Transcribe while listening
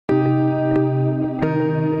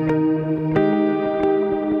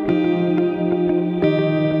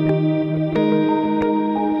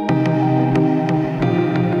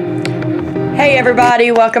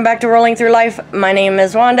everybody, welcome back to Rolling Through Life. My name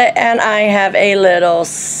is Wanda and I have a little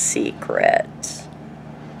secret.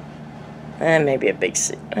 Maybe a big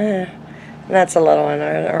secret. That's a little one,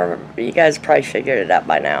 or you guys probably figured it out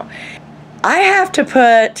by now. I have to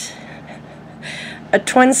put a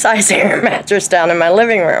twin-size air mattress down in my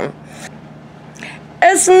living room.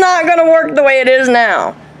 It's not going to work the way it is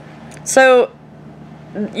now. So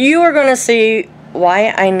you are going to see why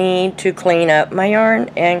I need to clean up my yarn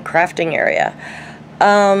and crafting area.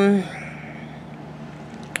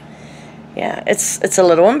 Yeah, it's a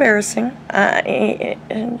little embarrassing. Yeah, a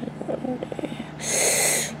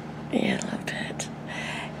little bit.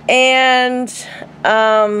 And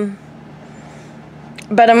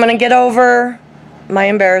but I'm gonna get over my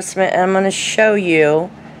embarrassment and I'm gonna show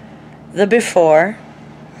you the before.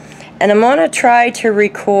 And I'm gonna try to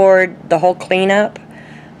record the whole cleanup.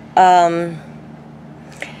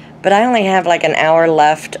 But I only have like an hour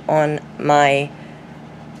left on my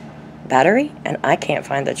battery, and I can't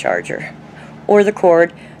find the charger or the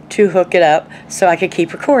cord to hook it up so I could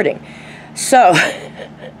keep recording. So, I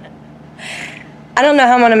don't know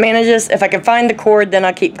how I'm going to manage this. If I can find the cord, then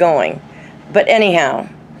I'll keep going. But anyhow,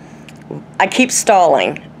 I keep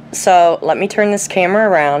stalling. So, let me turn this camera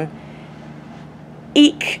around.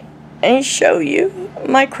 Eek! And show you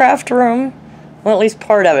my craft room. Well, at least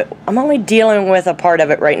part of it. I'm only dealing with a part of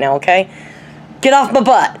it right now, okay? Get off my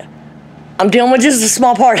butt. I'm dealing with just a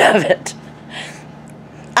small part of it.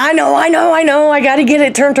 I know. I gotta get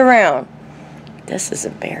it turned around. This is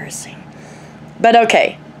embarrassing. But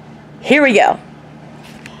okay, here we go.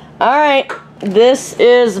 Alright, this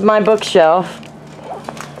is my bookshelf.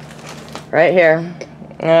 Right here.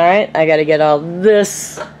 Alright, I gotta get all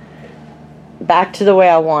this back to the way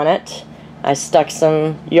I want it. I stuck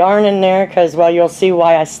some yarn in there because, well, you'll see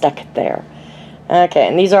why I stuck it there. Okay,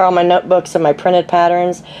 and these are all my notebooks and my printed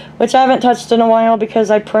patterns, which I haven't touched in a while because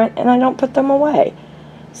I print and I don't put them away.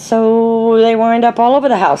 So they wind up all over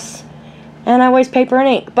the house. And I waste paper and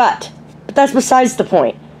ink. But that's besides the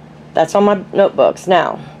point. That's on my notebooks.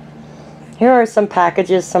 Now, here are some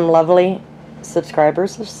packages some lovely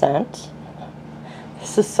subscribers have sent.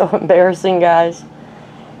 This is so embarrassing, guys.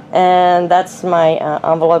 And that's my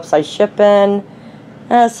envelopes I ship in.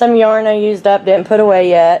 Some yarn I used up, didn't put away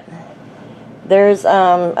yet. There's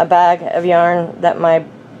a bag of yarn that my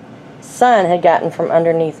son had gotten from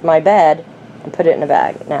underneath my bed and put it in a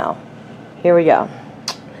bag. Now, here we go.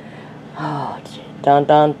 Oh, dun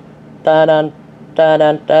dun dun dun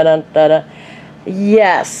dun dun dun dun.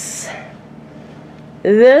 Yes.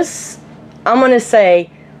 This, I'm going to say,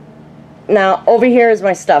 now over here is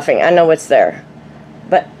my stuffing. I know what's there.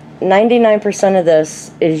 But 99% of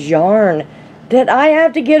this is yarn that I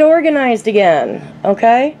have to get organized again,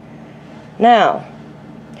 okay? Now,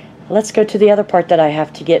 let's go to the other part that I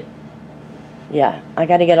have to get. Yeah, I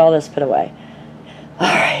got to get all this put away.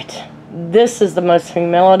 Alright, this is the most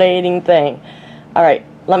humiliating thing. Alright,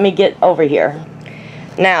 let me get over here.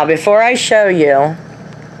 Now, before I show you,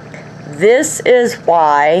 this is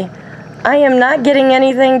why I am not getting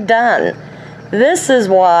anything done. This is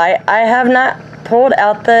why I have not pulled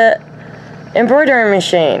out the embroidery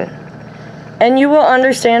machine. And you will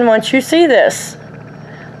understand once you see this.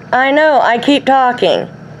 I know, I keep talking.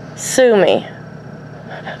 Sue me.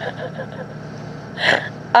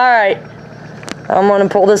 Alright. I'm going to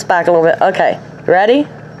pull this back a little bit. Okay, ready?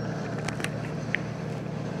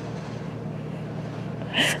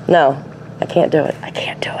 No, I can't do it. I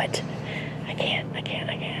can't do it. I can't.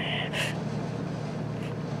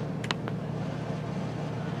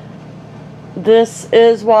 This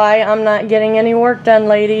is why I'm not getting any work done,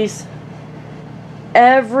 ladies.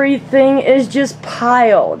 Everything is just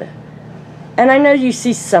piled. And I know you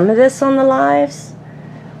see some of this on the lives,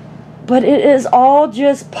 but it is all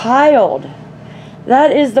just piled.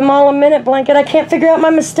 That is the Mall a Minute blanket. I can't figure out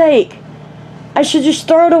my mistake. I should just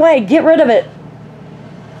throw it away. Get rid of it.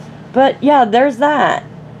 But yeah, there's that.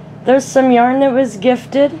 There's some yarn that was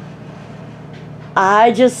gifted.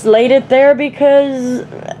 I just laid it there because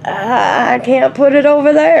I can't put it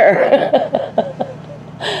over there.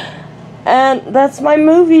 And that's my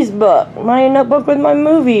movies book. My notebook with my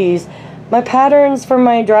movies. My patterns for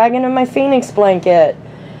my dragon and my phoenix blanket.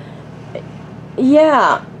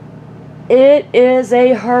 Yeah. It is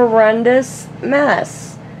a horrendous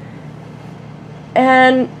mess.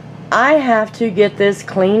 And I have to get this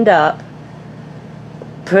cleaned up.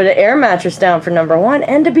 Put an air mattress down for number one,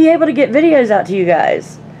 and to be able to get videos out to you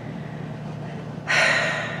guys.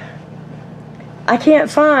 I can't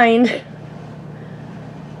find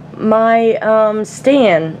my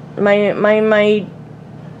stand, my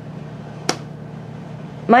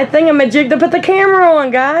thingamajig to put the camera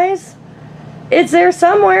on, guys. It's there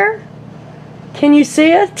somewhere. Can you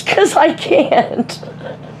see it? Because I can't.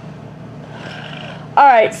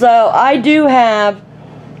 Alright, so I do have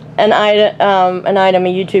an item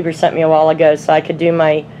a YouTuber sent me a while ago so I could do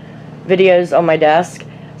my videos on my desk.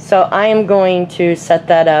 So I am going to set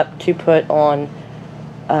that up to put on,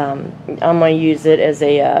 I'm going to use it as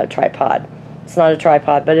a tripod. It's not a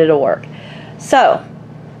tripod, but it'll work. So,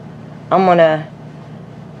 I'm going to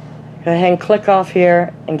go ahead and click off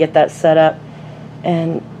here and get that set up.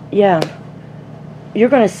 And yeah, you're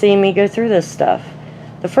going to see me go through this stuff.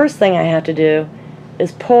 The first thing I have to do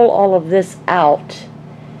is pull all of this out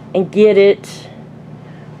and get it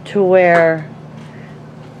to where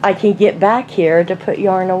I can get back here to put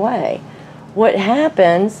yarn away. What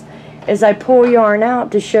happens is I pull yarn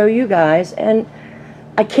out to show you guys, and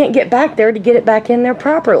I can't get back there to get it back in there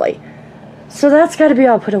properly. So that's got to be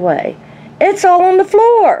all put away. It's all on the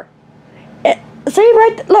floor. See,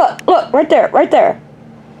 look, right there.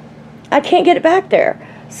 I can't get it back there.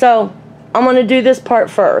 So I'm going to do this part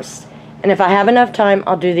first. And if I have enough time,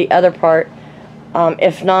 I'll do the other part.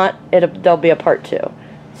 If not, there'll be a part 2.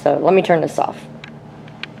 So let me turn this off.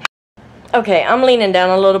 Okay, I'm leaning down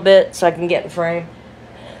a little bit so I can get in frame.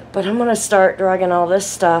 But I'm going to start dragging all this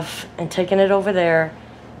stuff and taking it over there,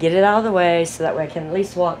 get it out of the way so that way I can at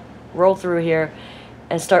least roll through here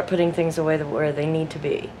and start putting things away where they need to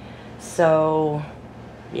be. So,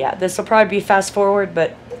 yeah, this will probably be fast forward,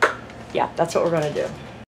 but yeah, that's what we're going to do.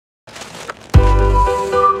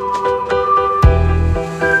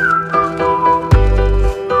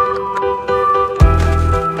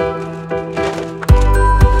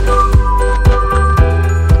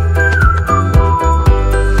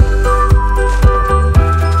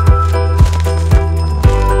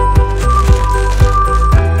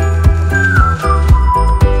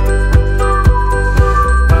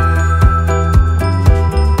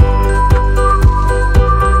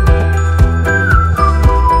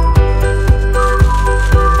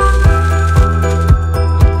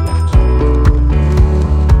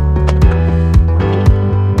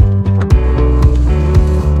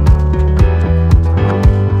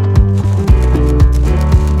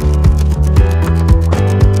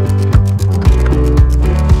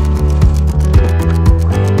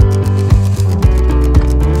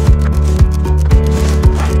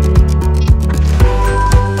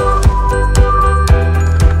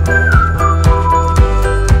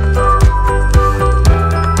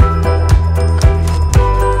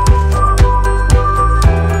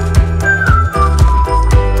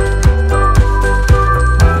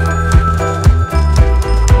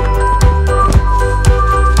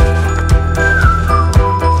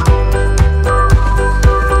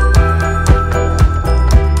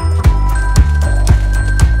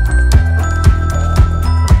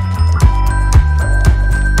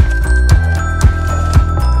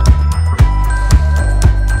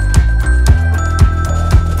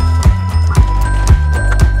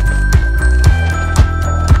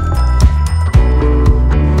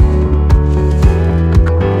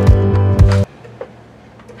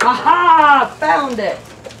 Found it.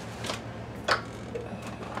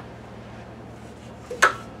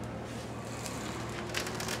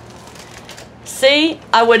 See,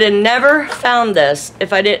 I would have never found this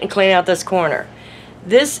if I didn't clean out this corner.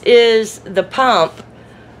 This is the pump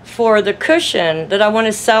for the cushion that I want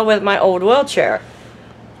to sell with my old wheelchair.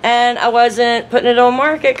 And I wasn't putting it on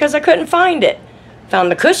market because I couldn't find it.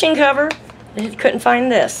 Found the cushion cover, and couldn't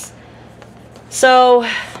find this. So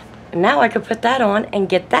now I could put that on and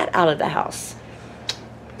get that out of the house.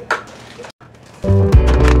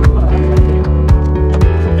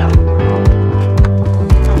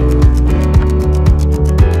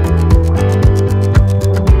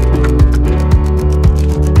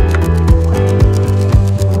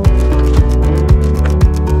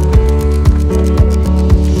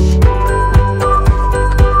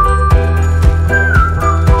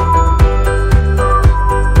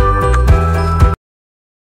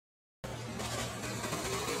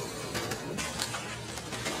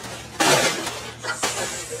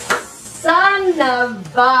 Son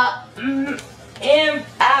of a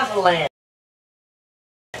avalanche.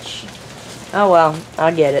 Oh well,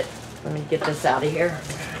 I'll get it. Let me get this out of here.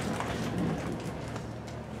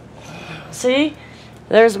 See,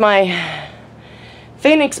 there's my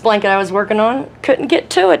Phoenix blanket I was working on. Couldn't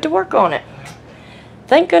get to it to work on it.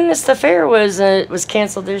 Thank goodness the fair was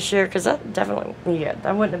canceled this year, because that definitely, yeah,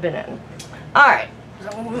 that wouldn't have been in. All right,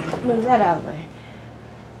 so move that out of the way.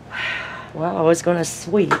 Well, I was going to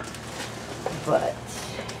sweep, but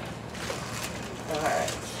all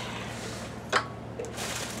right.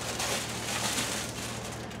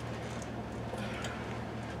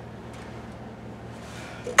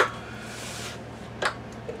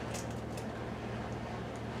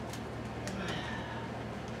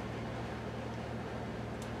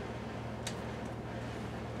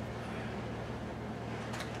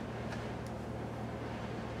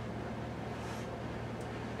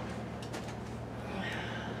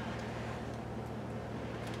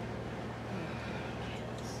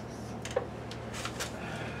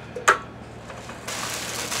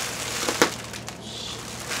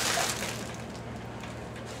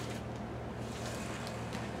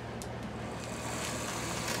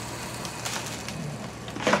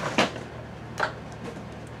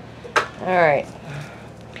 Alright.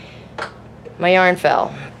 My yarn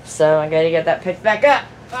fell. So I gotta get that picked back up.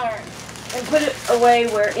 Alright. And put it away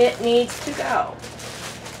where it needs to go.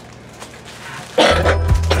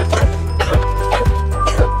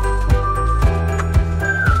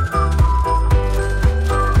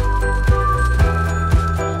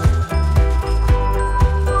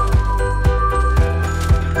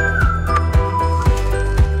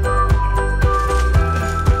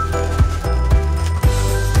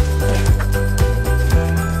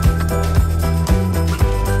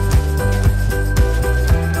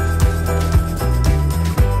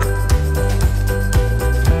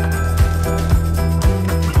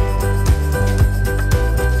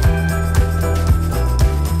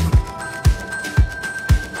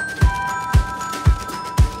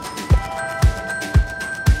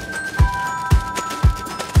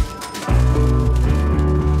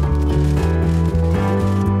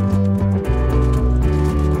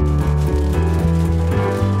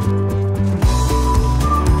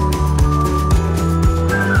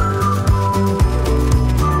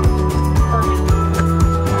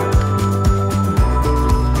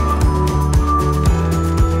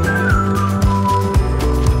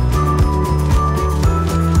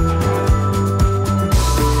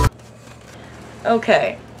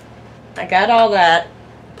 Okay, I got all that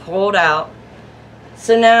pulled out.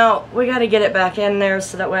 So now we got to get it back in there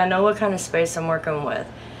so that way I know what kind of space I'm working with.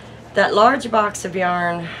 That large box of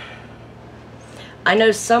yarn, I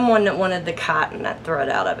know someone that wanted the cotton, that thread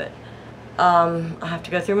out of it. I have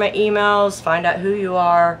to go through my emails, find out who you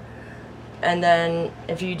are, and then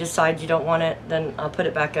if you decide you don't want it, then I'll put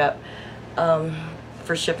it back up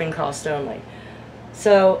for shipping cost only.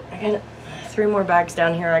 So I got 3 more bags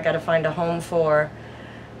down here I got to find a home for,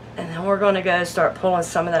 and then we're going to go start pulling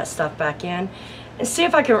some of that stuff back in and see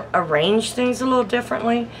if I can arrange things a little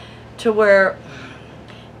differently to where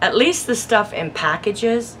at least the stuff in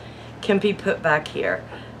packages can be put back here,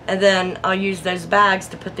 and then I'll use those bags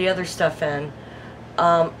to put the other stuff in.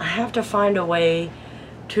 I have to find a way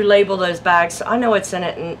to label those bags so I know what's in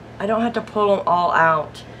it and I don't have to pull them all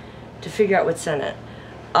out to figure out what's in it.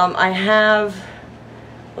 I have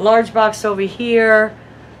a large box over here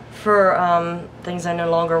for things I no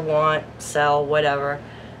longer want, sell, whatever.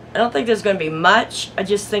 I don't think there's going to be much. I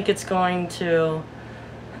just think it's going to,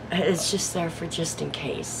 it's just there for just in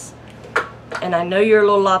case. And I know you're a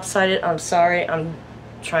little lopsided. I'm sorry. I'm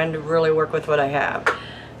trying to really work with what I have.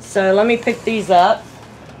 So let me pick these up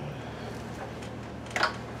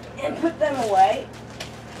and put them away.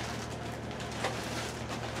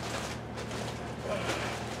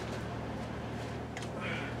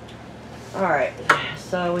 Alright,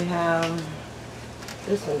 so we have,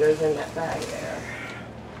 this one goes in that bag there.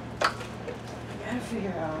 I gotta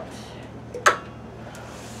figure out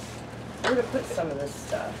where to put some of this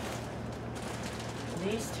stuff.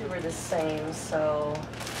 These two are the same, so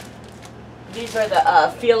these are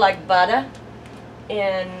the Feel Like Butter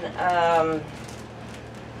in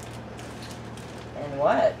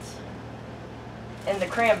what? In the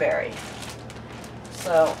cranberry.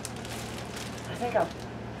 So I think I'll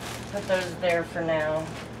put those there for now.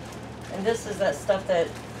 And this is that stuff that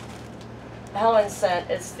Helen sent.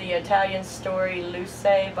 It's the Italian Story Luce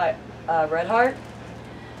by Red Heart.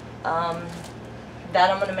 That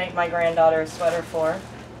I'm going to make my granddaughter a sweater for.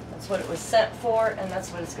 That's what it was sent for, and that's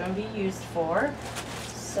what it's going to be used for.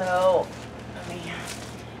 So let me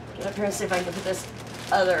get up here and see if I can put this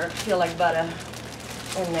other Feel Like Butter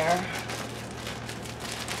in there.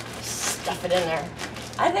 Stuff it in there.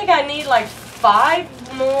 I think I need like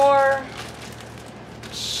 5 more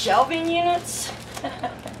shelving units.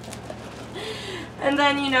 And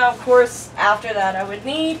then, you know, of course, after that I would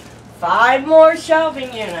need 5 more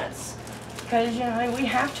shelving units. Because, you know, we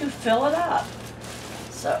have to fill it up.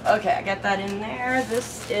 So, okay, I got that in there.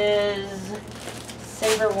 This is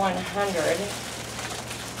Saver 100.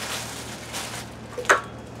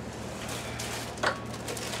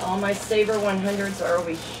 All my Saver 100s are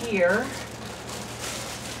over here.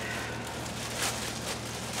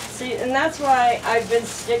 See, and that's why I've been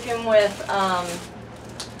sticking with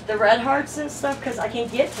the Red Hearts and stuff, because I can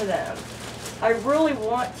get to them. I really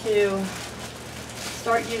want to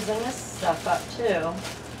start using this stuff up too,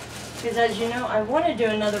 because as you know, I want to do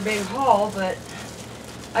another big haul, but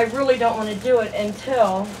I really don't want to do it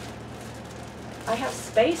until I have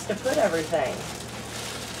space to put everything.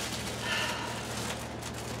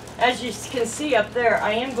 As you can see up there,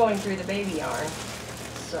 I am going through the baby yarn,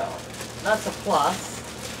 so that's a plus.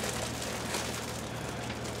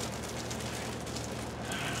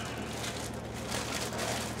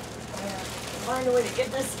 Find a way to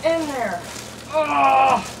get this in there.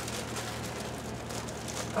 Oh!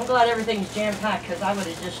 I'm glad everything's jam-packed because I would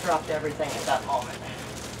have just dropped everything at that moment.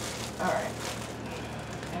 Alright.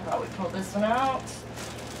 How about we pull this one out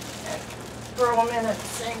and throw them in at the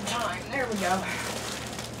same time. There we go.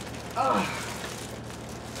 Oh.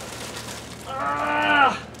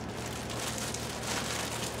 Ah.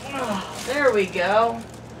 Oh, there we go.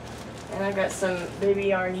 And I've got some baby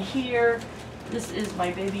yarn here. This is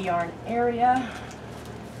my baby yarn area.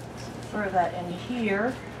 So throw that in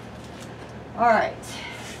here. Alright.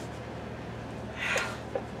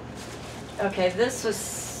 Okay, this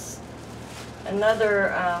was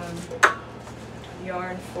another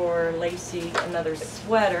yarn for Lacey, another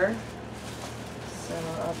sweater. So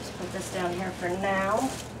I'll just put this down here for now.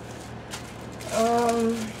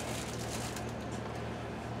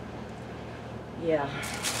 Yeah.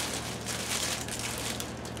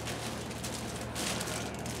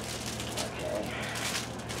 Okay.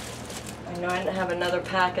 I know I have another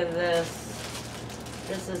pack of this.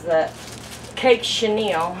 This is that cake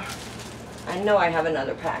chenille. I know I have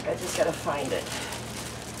another pack. I just gotta find it.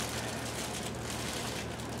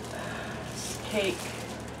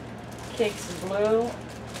 Cake's blue.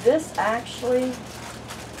 This actually,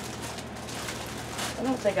 I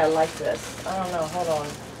don't think I like this. I don't know. Hold on.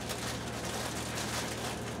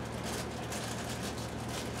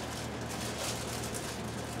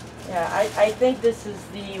 Yeah, I think this is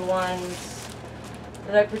the ones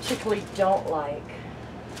that I particularly don't like.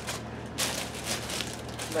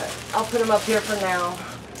 But I'll put them up here for now.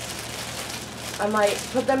 I might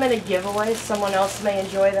put them in a giveaway. Someone else may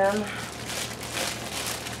enjoy them.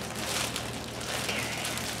 Okay.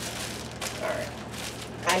 Alright.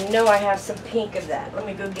 I know I have some pink of that. Let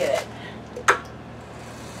me go get it.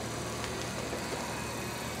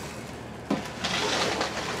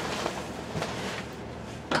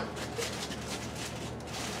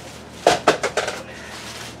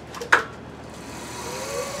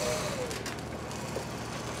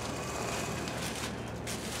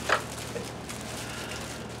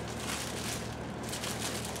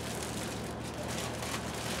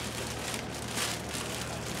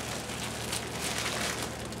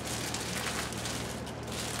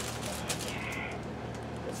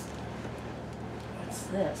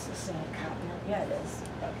 This is cotton. Yeah, it is.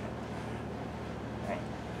 Okay. All right.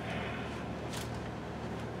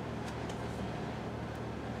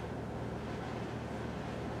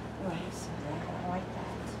 Oh, I have some of that. I like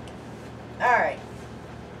that. All right.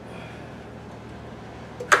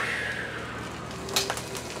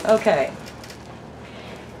 Okay.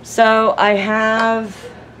 So I have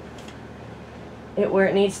it where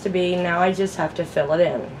it needs to be. Now I just have to fill it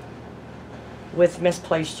in with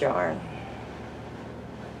misplaced yarn.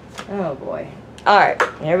 Oh boy. Alright,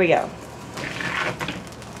 here we go.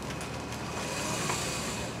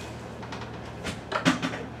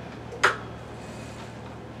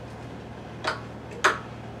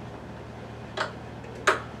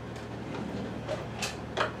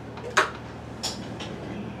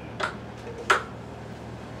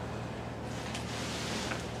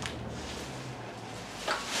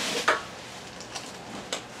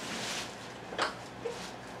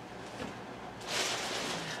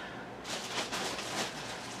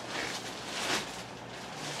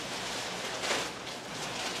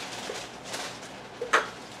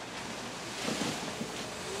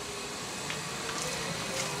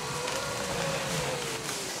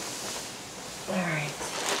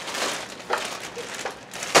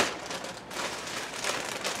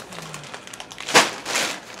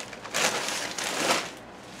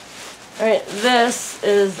 Alright, this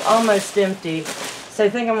is almost empty, so I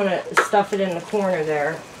think I'm going to stuff it in the corner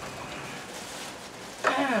there.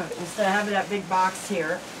 Instead of having that big box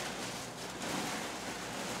here.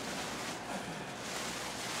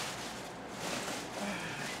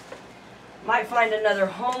 Might find another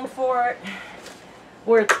home for it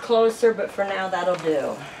where it's closer, but for now that'll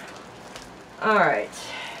do. Alright.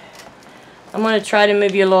 I'm going to try to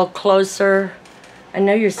move you a little closer. I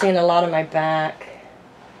know you're seeing a lot of my back.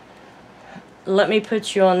 Let me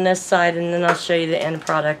put you on this side and then I'll show you the end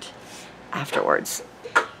product afterwards.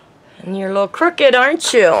 And you're a little crooked,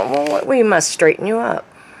 aren't you? Well, we must straighten you up.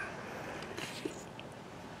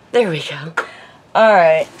 There we go.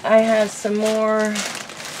 Alright, I have some more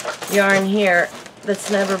yarn here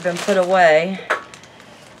that's never been put away.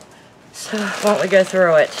 So, why don't we go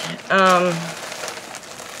through it? I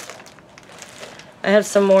have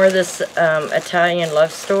some more of this Italian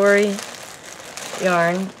love story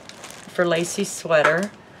yarn for Lacey's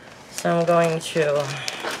sweater. So I'm going to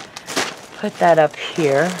put that up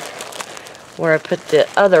here where I put the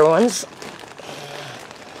other ones.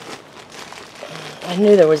 I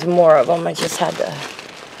knew there was more of them. I just had to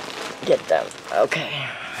get them. Okay.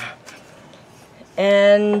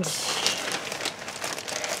 And,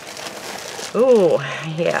 ooh,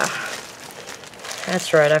 yeah.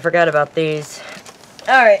 That's right, I forgot about these.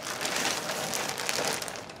 Alright.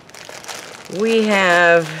 We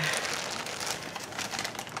have,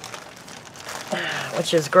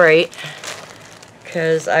 which is great,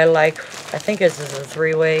 because I think this is a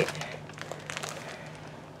 3-weight.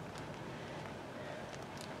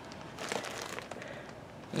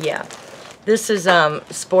 Yeah. This is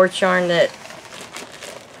sports yarn that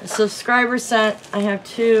a subscriber sent. I have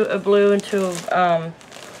 2 of blue and 2 of,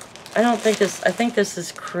 I think this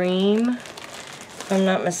is cream, if I'm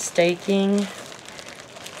not mistaken,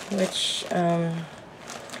 which,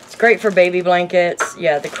 it's great for baby blankets.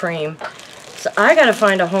 Yeah, the cream. So I gotta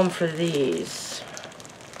find a home for these.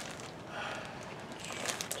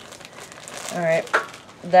 Alright,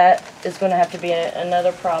 that is gonna have to be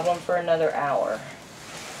another problem for another hour.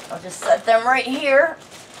 I'll just set them right here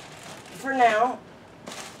for now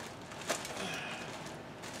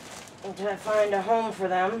until I find a home for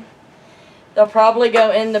them. They'll probably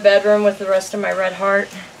go in the bedroom with the rest of my Red Heart.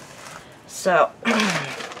 So, alright.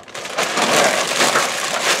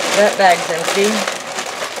 That bag's empty.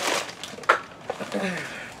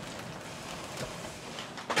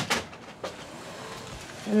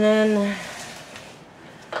 And then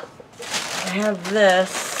I have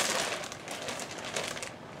this.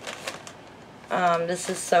 This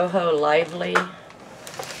is Soho Lively.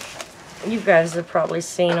 You guys have probably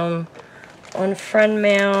seen them on friend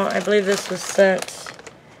mail. I believe this was sent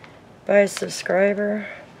by a subscriber.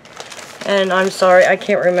 And I'm sorry, I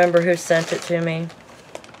can't remember who sent it to me.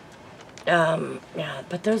 Yeah,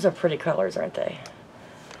 but those are pretty colors, aren't they?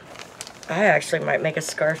 I actually might make a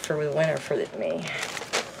scarf for the winter for me.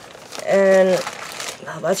 And,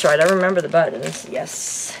 oh, that's right, I remember the buttons.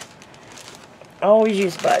 Yes. Always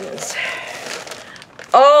use buttons.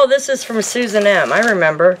 Oh, this is from Susan M. I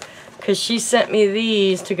remember, because she sent me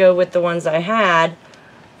these to go with the ones I had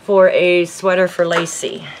for a sweater for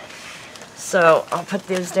Lacey. So, I'll put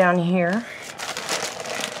these down here.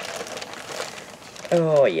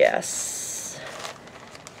 Oh, yes.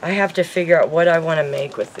 I have to figure out what I want to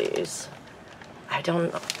make with these. I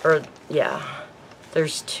don't, or, yeah.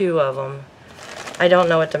 There's 2 of them. I don't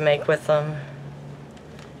know what to make with them.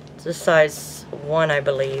 It's a size 1, I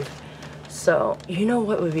believe. So, you know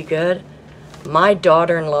what would be good? My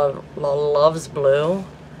daughter-in-law loves blue.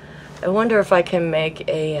 I wonder if I can make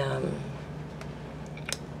a,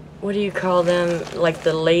 what do you call them? Like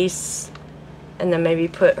the lace, and then maybe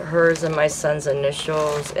put hers and my son's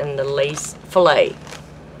initials in the lace fillet.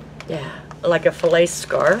 Yeah, like a fillet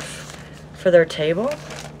scarf for their table.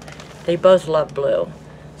 They both love blue.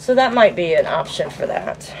 So that might be an option for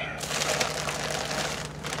that.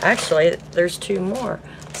 Actually, there's 2 more.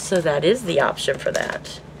 So that is the option for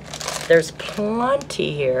that. There's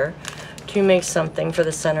plenty here to make something for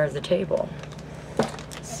the center of the table.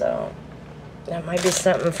 So that might be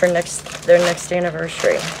something for their next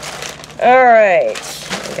anniversary. All right,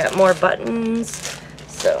 we got more buttons.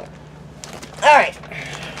 So, all right.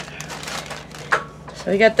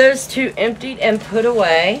 So we got those 2 emptied and put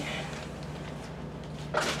away.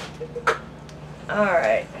 All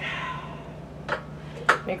right.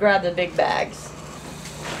 Let me grab the big bags.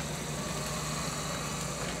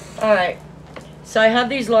 Alright, so I have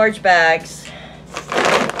these large bags,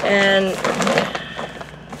 and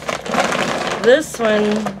this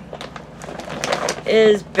one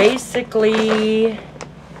is basically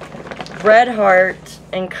Red Heart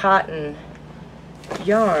and cotton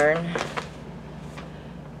yarn,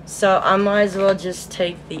 so I might as well just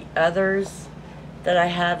take the others that I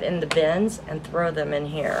have in the bins and throw them in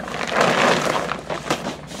here.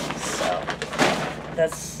 So,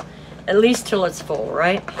 that's at least till it's full,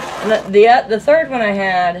 right? And the third one I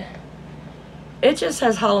had, it just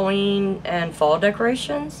has Halloween and fall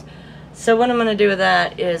decorations. So what I'm going to do with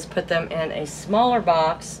that is put them in a smaller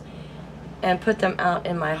box and put them out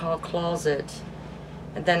in my hall closet.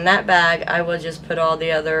 And then that bag, I will just put all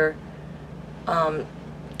the other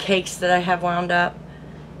cakes that I have wound up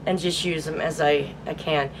and just use them as I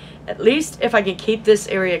can. At least if I can keep this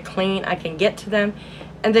area clean, I can get to them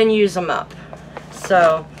and then use them up.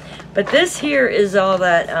 So, but this here is all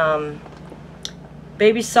that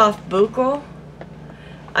Baby Soft Buckle.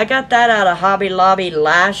 I got that out of Hobby Lobby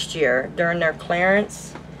last year during their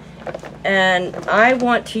clearance. And I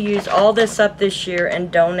want to use all this up this year and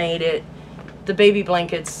donate it, the baby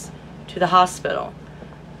blankets, to the hospital.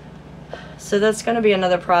 So that's going to be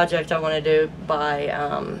another project I want to do by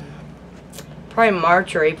probably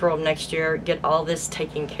March or April of next year. Get all this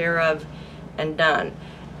taken care of and done.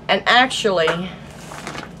 And actually,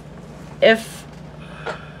 if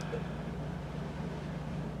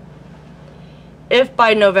if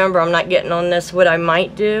by November I'm not getting on this, what I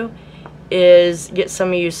might do is get some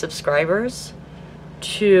of you subscribers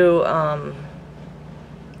to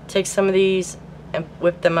take some of these and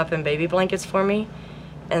whip them up in baby blankets for me,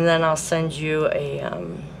 and then I'll send you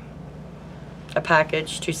a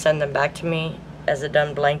package to send them back to me as a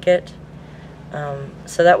done blanket,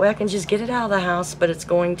 so that way I can just get it out of the house, but it's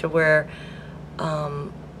going to where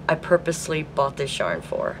I purposely bought this yarn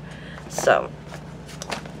for. So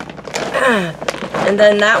and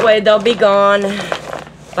then that way they'll be gone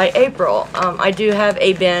by April. I do have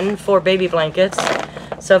a bin for baby blankets,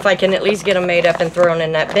 so if I can at least get them made up and thrown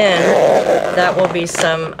in that bin, that will be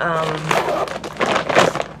some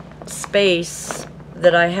space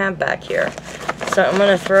that I have back here. So I'm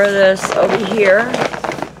going to throw this over here.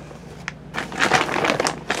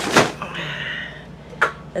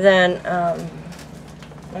 And then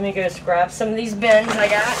let me go grab some of these bins I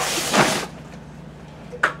got.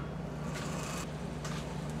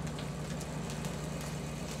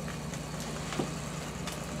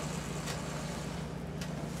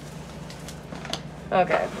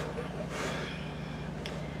 Okay.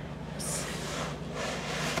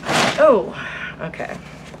 Oh, okay.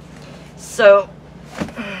 So,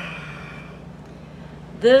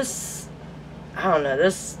 this, I don't know,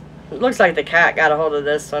 this looks like the cat got a hold of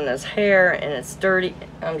this one. There's hair and it's dirty.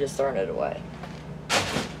 I'm just throwing it away.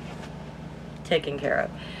 Taken care of.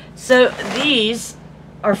 So, these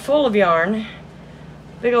are full of yarn.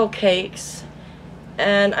 Big old cakes.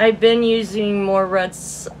 And I've been using more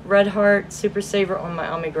Red Heart Super Saver on my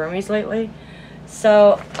amigurumis lately.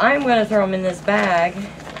 So I'm going to throw them in this bag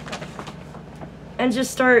and just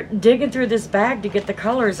start digging through this bag to get the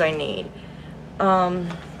colors I need. I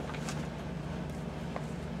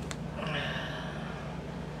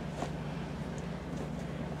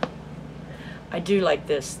do like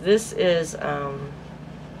this. This is,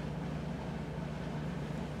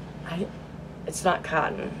 it's not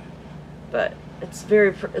cotton, but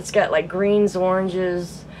it's got like greens,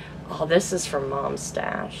 oranges. Oh, this is from Mom's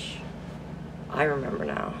stash. I remember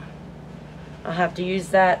now. I'll have to use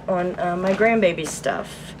that on my grandbaby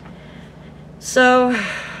stuff. So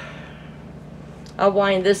I'll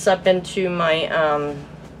wind this up into my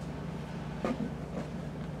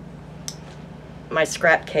my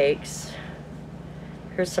scrap cakes.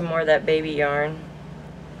 Here's some more of that baby yarn.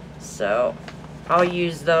 So I'll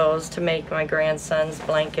use those to make my grandson's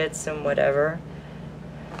blankets and whatever.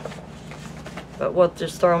 But we'll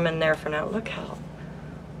just throw them in there for now. Look how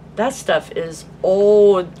that stuff is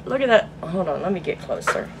old. Look at that. Hold on, let me get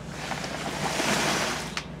closer.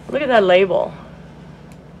 Look at that label.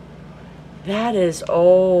 That is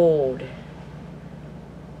old.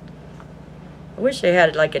 I wish they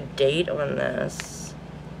had like a date on this.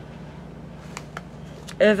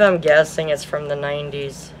 If I'm guessing, it's from the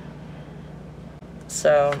 90s.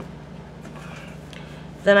 So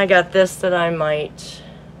then I got this that I might,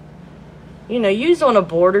 you know, use on a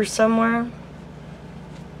border somewhere.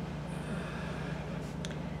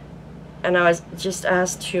 And I was just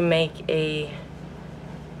asked to make a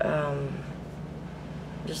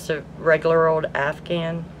just a regular old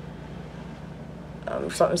Afghan,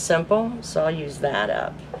 something simple, so I'll use that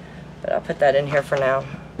up, but I'll put that in here for now.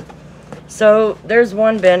 So there's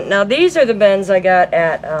one bin. Now these are the bins I got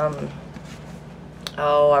at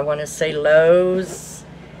oh, I want to say Lowe's.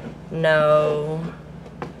 No,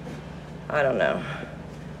 I don't know,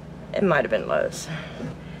 it might have been Lowe's.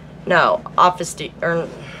 No,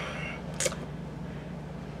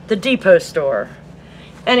 the Depot store.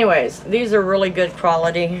 Anyways, these are really good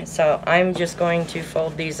quality, so I'm just going to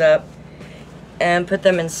fold these up and put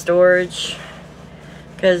them in storage,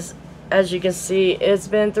 because as you can see, it's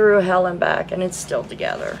been through hell and back and it's still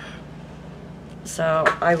together. So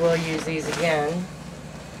I will use these again.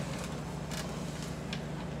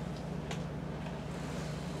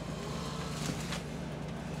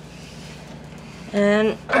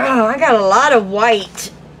 And I got a lot of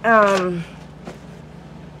white.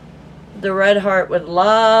 The Red Heart with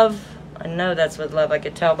Love. I know that's with Love. I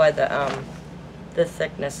could tell by the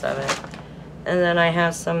thickness of it. And then I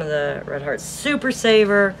have some of the Red Heart Super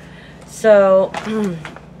Saver. So I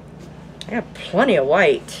got plenty of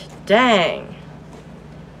white. Dang.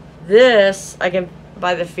 This, I can,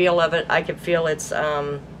 by the feel of it, I can feel it's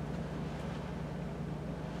I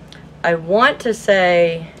want to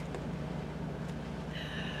say,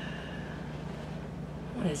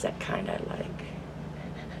 what is that kind I like?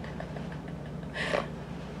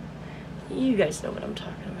 You guys know what I'm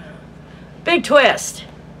talking about. Big Twist.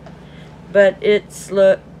 But it's,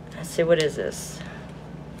 look, let's see, what is this?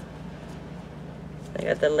 I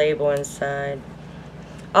got the label inside.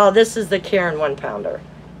 Oh, this is the Karen 1 pounder.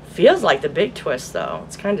 Feels like the big twist though.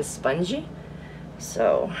 It's kind of spongy.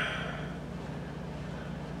 So,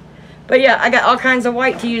 but yeah, I got all kinds of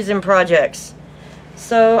white to use in projects.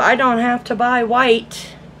 So I don't have to buy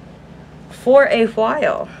white for a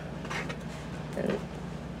while.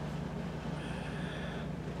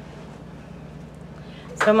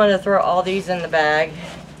 So I'm going to throw all these in the bag.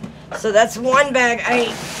 So that's one bag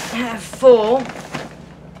I have full.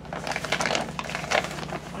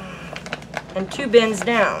 And 2 bins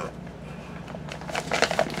down.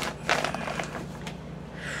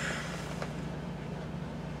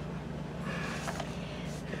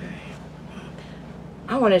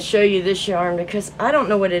 I want to show you this yarn because I don't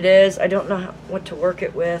know what it is. I don't know what to work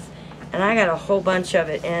it with. And I got a whole bunch of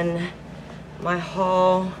it in my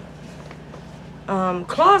haul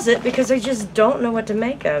closet because I just don't know what to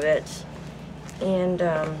make of it. And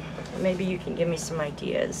maybe you can give me some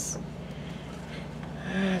ideas.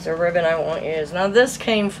 There's a ribbon I won't use. Now this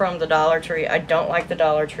came from the Dollar Tree. I don't like the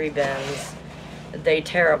Dollar Tree bins. They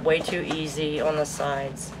tear up way too easy on the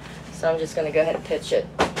sides. So I'm just going to go ahead and pitch it.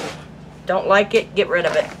 Don't like it, get rid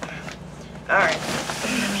of it. Alright.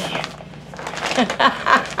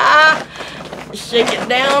 Shake it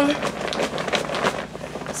down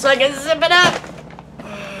so I can zip it up.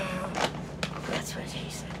 That's what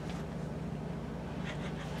he said.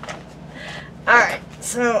 Alright,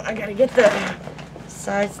 so I gotta get the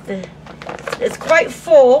sides. It's quite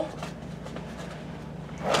full,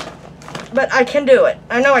 but I can do it.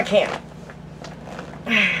 I know I can.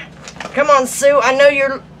 Come on, Sue. I know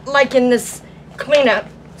you're liking this cleanup,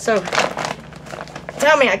 so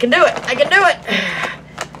tell me I can do it. I can do it.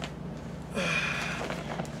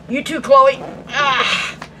 You too, Chloe.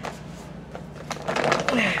 Ah.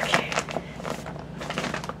 Okay.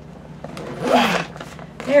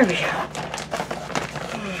 There we go.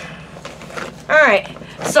 Alright,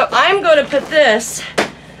 so I'm going to put this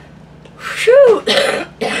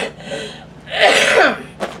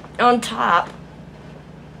on top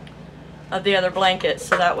of the other blanket,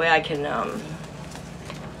 so that way I can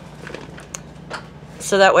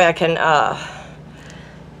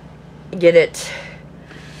get it.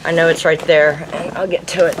 I know it's right there, and I'll get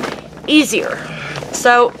to it easier.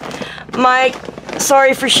 So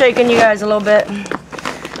sorry for shaking you guys a little bit.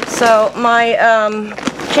 So my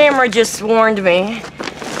camera just warned me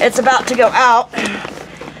it's about to go out.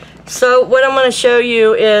 So what I'm going to show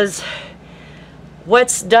you is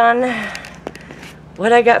what's done,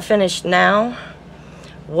 what I got finished now,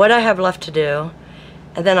 what I have left to do,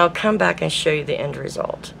 and then I'll come back and show you the end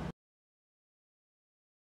result.